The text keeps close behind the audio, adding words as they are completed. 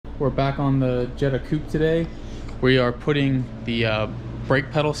we're back on the Jetta coupe today. We are putting the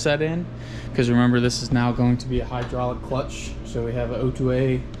brake pedal set in, because remember, this is now going to be a hydraulic clutch. So we have an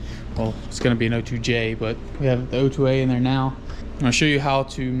O2A, well, it's going to be an O2J, but we have the O2A in there now. I'm going to show you how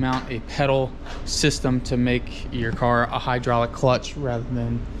to mount a pedal system to make your car a hydraulic clutch rather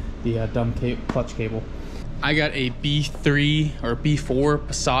than the dumb clutch cable. I got a B3 or B4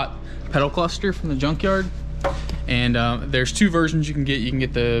 PASSAT pedal cluster from the junkyard, and there's two versions you can get. You can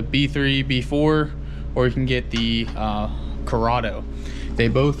get the B3, B4, or you can get the CORRADO. They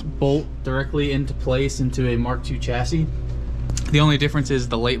both bolt directly into place into a Mk2 chassis. The only difference is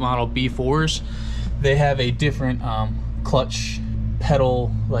the late model B4s, they have a different clutch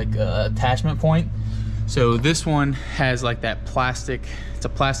pedal attachment point. So this one has like that plastic, it's a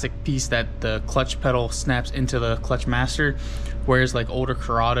plastic piece that the clutch pedal snaps into the clutch master, whereas like older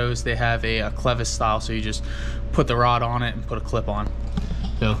CORRADOs, they have a clevis style, so you just put the rod on it and put a clip on.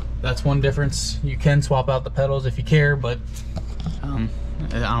 So that's one difference. You can swap out the pedals if you care, but I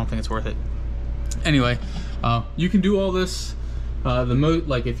don't think it's worth it. Anyway, you can do all this.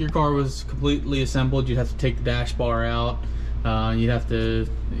 Like if your car was completely assembled, you'd have to take the dash bar out. You'd have to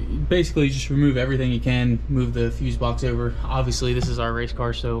basically just remove everything you can, move the fuse box over. Obviously this is our race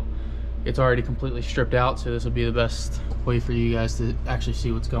car, so it's already completely stripped out, so this will be the best way for you guys to actually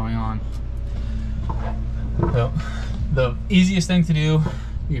see what's going on. So the easiest thing to do,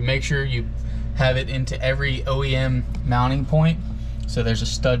 you make sure you have it into every OEM mounting point. So there's a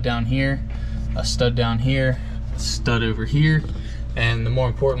stud down here, a stud down here, a stud over here, and the more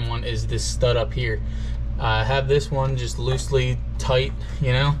important one is this stud up here. Have this one just loosely tight,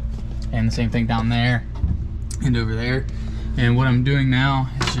 you know, and the same thing down there and over there. And what I'm doing now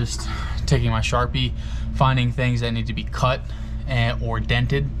is just taking my Sharpie, finding things that need to be cut or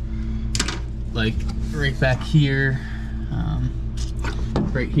dented, like right back here,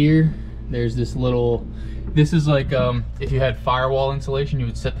 right here. There's this little, this is like if you had firewall insulation, you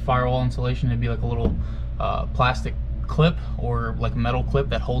would set the firewall insulation, it'd be like a little plastic clip or like a metal clip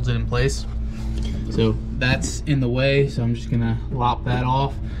that holds it in place. So that's in the way, so I'm just gonna lop that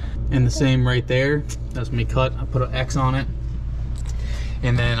off. And the same right there, that's me cut, I put an X on it.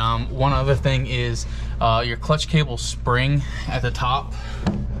 And then one other thing is your clutch cable spring at the top,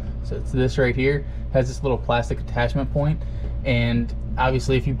 so it's this right here, has this little plastic attachment point, and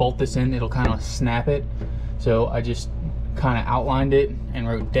obviously if you bolt this in, it'll kind of snap it. So I just kind of outlined it and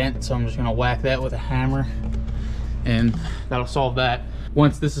wrote dent, so I'm just gonna whack that with a hammer, and that'll solve that.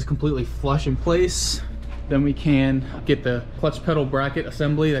 Once this is completely flush in place, then we can get the clutch pedal bracket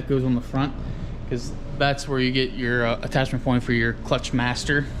assembly that goes on the front, because that's where you get your attachment point for your clutch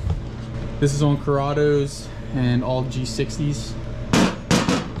master. This is on CORRADOs and all G60s.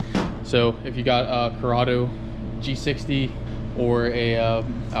 So if you got a CORRADO G60 or a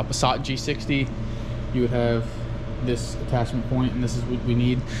PASSAT G60, you would have this attachment point, and this is what we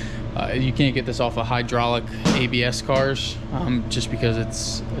need. You can't get this off of hydraulic ABS cars just because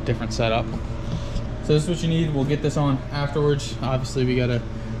it's a different setup. So this is what you need. We'll get this on afterwards. Obviously we gotta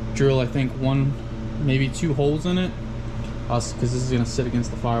drill, I think, one, maybe two holes in it, because this is gonna sit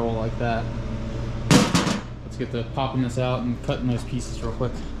against the firewall like that. Let's get to popping this out and cutting those pieces real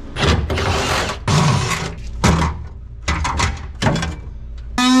quick.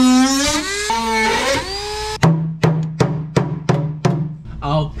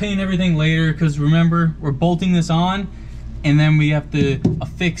 I'll paint everything later, because remember, we're bolting this on, and then we have to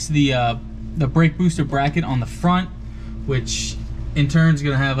affix the brake booster bracket on the front, which in turn is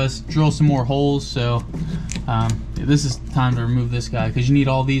going to have us drill some more holes. So this is time to remove this guy, because you need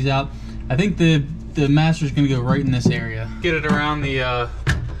all these out. I think the master is going to go right in this area. Get it around the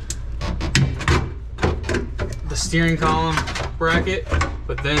steering column bracket,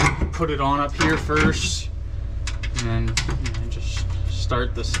 but then put it on up here first, and then just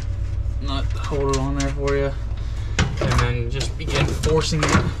start this nut, hold it on there for you, and then just begin forcing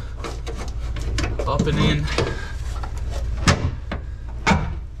it up and in.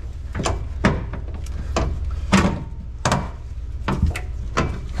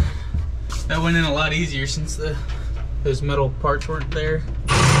 That went in a lot easier since those metal parts weren't there.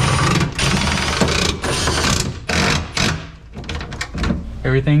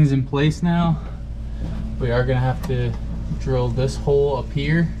 Everything's in place now. We are gonna have to drill this hole up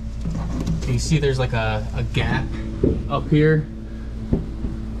here. You can see there's like a gap up here,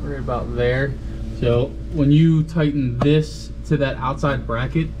 right about there. So when you tighten this to that outside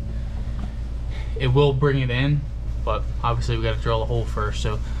bracket, it will bring it in, but obviously we got to drill a hole first.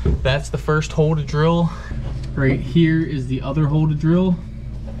 So that's the first hole to drill. Right here is the other hole to drill.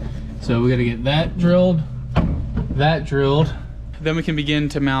 So we got to get that drilled, then we can begin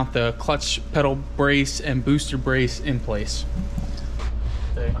to mount the clutch pedal brace and booster brace in place.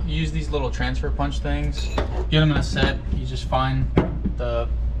 So you use these little transfer punch things, get them in a set. You just find the,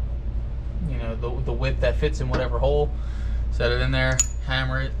 you know, the width that fits in whatever hole, set it in there,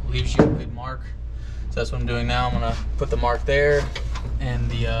 hammer it, leaves you a good mark. So that's what I'm doing now. I'm gonna put the mark there and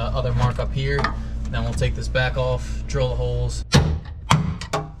the other mark up here. Then we'll take this back off, drill the holes.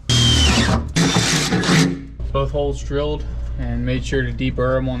 Both holes drilled and made sure to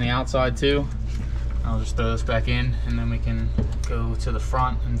deburr them on the outside too. I'll just throw this back in and then we can go to the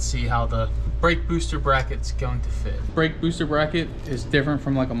front and see how the brake booster bracket's going to fit. Brake booster bracket is different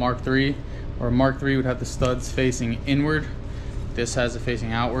from like a Mark III, where a Mark III would have the studs facing inward. This has it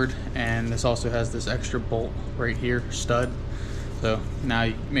facing outward, and this also has this extra bolt right here, stud. So now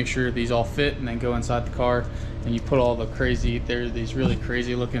you make sure these all fit and then go inside the car and you put all the crazy, there are these really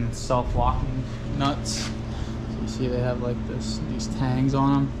crazy looking self-locking nuts. So you see they have like these tangs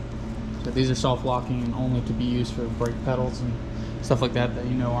on them. So these are self-locking and only to be used for brake pedals and stuff like that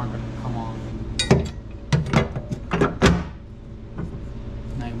you know aren't going to come off.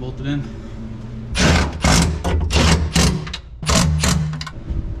 Now you bolt it in.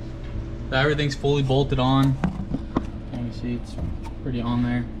 So everything's fully bolted on. And you see it's pretty on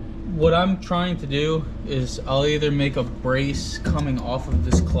there. What I'm trying to do is I'll either make a brace coming off of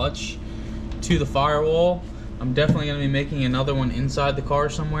this clutch to the firewall. I'm definitely going to be making another one inside the car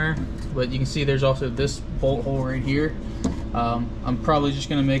somewhere, but you can see there's also this bolt hole right here. I'm probably just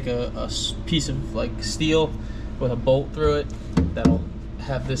going to make a piece of like steel with a bolt through it that'll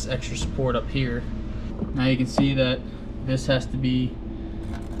have this extra support up here. Now you can see that this has to be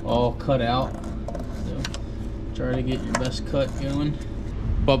all cut out, so try to get your best cut going.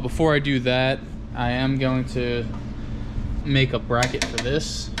 But before I do that, I am going to make a bracket for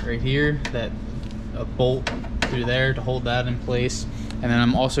this right here, that a bolt through there to hold that in place. And then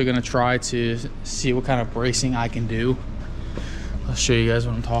I'm also going to try to see what kind of bracing I can do. I'll show you guys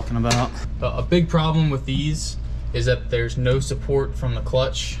what I'm talking about. But a big problem with these is that there's no support from the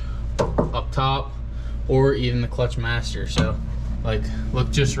clutch up top or even the clutch master. So like,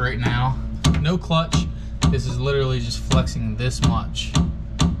 look, just right now, no clutch. This is literally just flexing this much.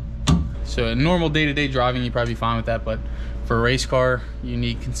 So in normal day-to-day driving, you'd probably be fine with that, but for a race car, you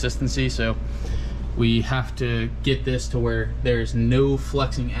need consistency. So we have to get this to where there's no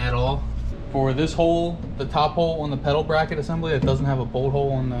flexing at all. For this hole, the top hole on the pedal bracket assembly that doesn't have a bolt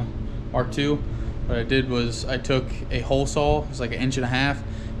hole on the Mark II, what I did was I took a hole saw, it's like 1.5 inches,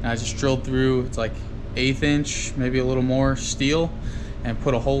 and I just drilled through, it's like 1/8 inch, maybe a little more steel, and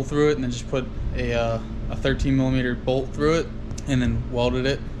put a hole through it, and then just put a 13mm bolt through it, and then welded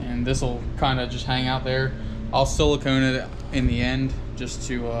it. And this will kind of just hang out there. I'll silicone it in the end just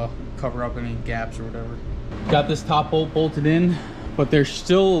to cover up any gaps or whatever. Got this top bolt bolted in, but there's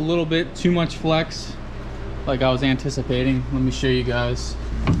still a little bit too much flex like I was anticipating. Let me show you guys.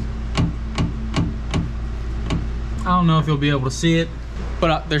 I don't know if you'll be able to see it,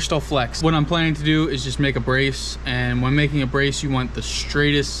 but there's still flex. What I'm planning to do is just make a brace, and when making a brace, you want the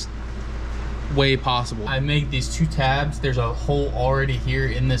straightest way possible. I made these 2 tabs. There's a hole already here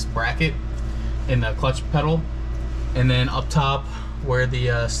in this bracket in the clutch pedal, and then up top where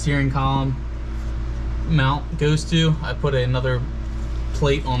the steering column mount goes to, I put another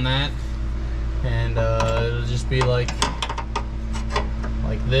plate on that, and it'll just be like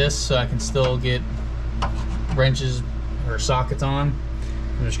this, so I can still get wrenches or sockets on.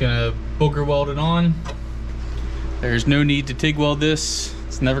 I'm just gonna booger weld it on. There's no need to TIG weld this.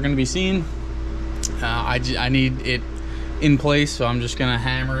 It's never gonna be seen. I need it in place, so I'm just gonna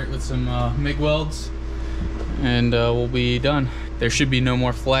hammer it with some MIG welds, and we'll be done. There should be no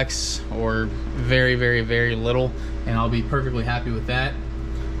more flex, or very, very, very little, and I'll be perfectly happy with that.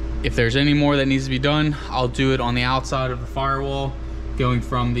 If there's any more that needs to be done, I'll do it on the outside of the firewall, going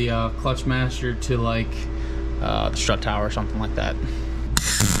from the clutch master to like the strut tower or something like that.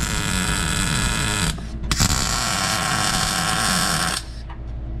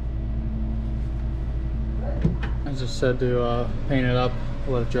 I just said to paint it up,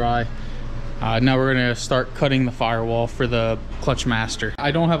 let it dry. Now we're gonna start cutting the firewall for the clutch master. I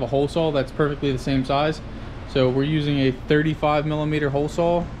don't have a hole saw that's perfectly the same size, so we're using a 35mm hole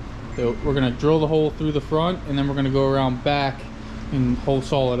saw. So we're gonna drill the hole through the front, and then we're gonna go around back and hole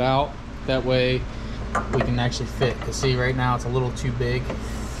saw it out. That way we can actually fit. Because see, right now it's a little too big.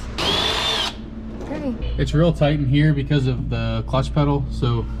 Okay. It's real tight in here because of the clutch pedal,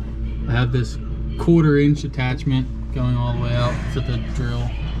 so I have this 1/4 inch attachment going all the way out to the drill,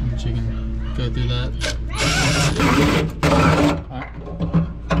 which you can go through that. All right.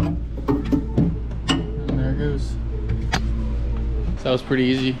 And there it goes. That was pretty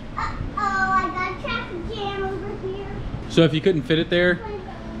easy. I got traffic jam over here. So if you couldn't fit it there,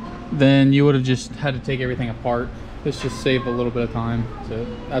 then you would have just had to take everything apart. This just saved a little bit of time. So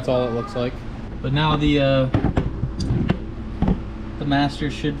that's all it looks like. But now the master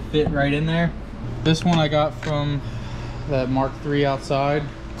should fit right in there. This one I got from that Mark III outside.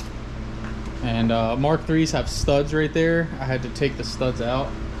 And Mark IIIs have studs right there. I had to take the studs out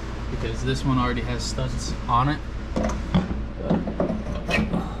because this one already has studs on it.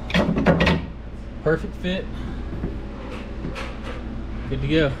 Perfect fit. Good to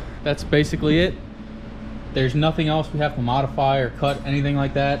go. That's basically it. There's nothing else we have to modify or cut, anything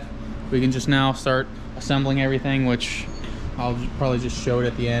like that. We can just now start assembling everything, which I'll probably just show it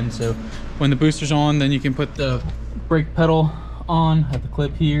at the end. So when the booster's on, then you can put the brake pedal on at the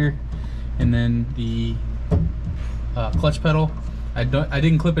clip here, and then the clutch pedal. I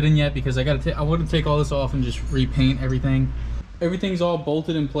didn't clip it in yet because I want to take all this off and just repaint everything. Everything's all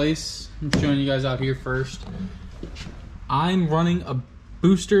bolted in place. I'm showing you guys out here first. I'm running a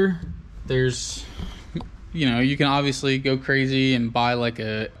booster. There's, you know, you can obviously go crazy and buy like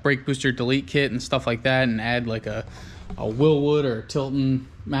a brake booster delete kit and stuff like that and add like a Willwood or a Tilton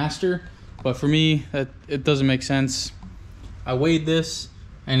master. But for me, it doesn't make sense. I weighed this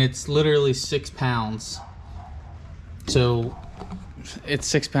and it's literally 6 pounds. So it's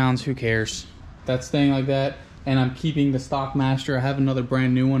 6 pounds, who cares? That's staying like that. And I'm keeping the stock master. I have another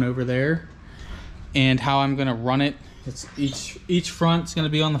brand new one over there. And how I'm gonna run it, it's each front's gonna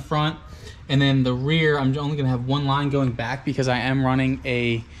be on the front, and then the rear I'm only gonna have one line going back because I'm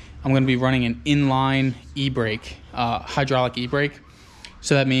gonna be running an inline e-brake, hydraulic e-brake.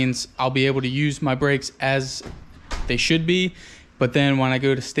 So that means I'll be able to use my brakes as they should be, but then when I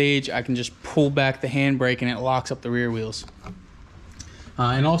go to stage, I can just pull back the handbrake and it locks up the rear wheels.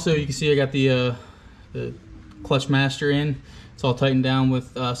 And also you can see I got the clutch master in. It's all tightened down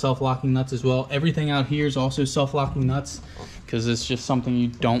with self-locking nuts as well. Everything out here is also self-locking nuts because it's just something you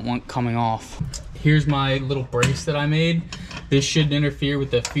don't want coming off. Here's my little brace that I made. This shouldn't interfere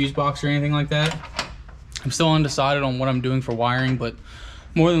with the fuse box or anything like that. I'm still undecided on what I'm doing for wiring, but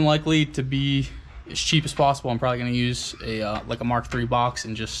more than likely, to be as cheap as possible, I'm probably going to use like a Mark III box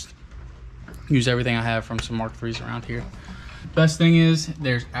and just use everything I have from some Mark IIIs around here. Best thing is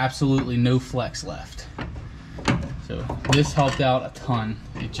there's absolutely no flex left. So this helped out a ton.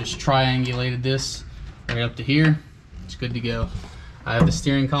 It just triangulated this right up to here. It's good to go. I have the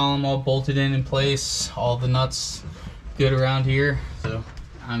steering column all bolted in place, all the nuts good around here. So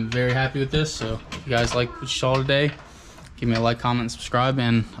I'm very happy with this. So if you guys like what you saw today, give me a like, comment, and subscribe,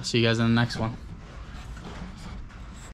 and I'll see you guys in the next one.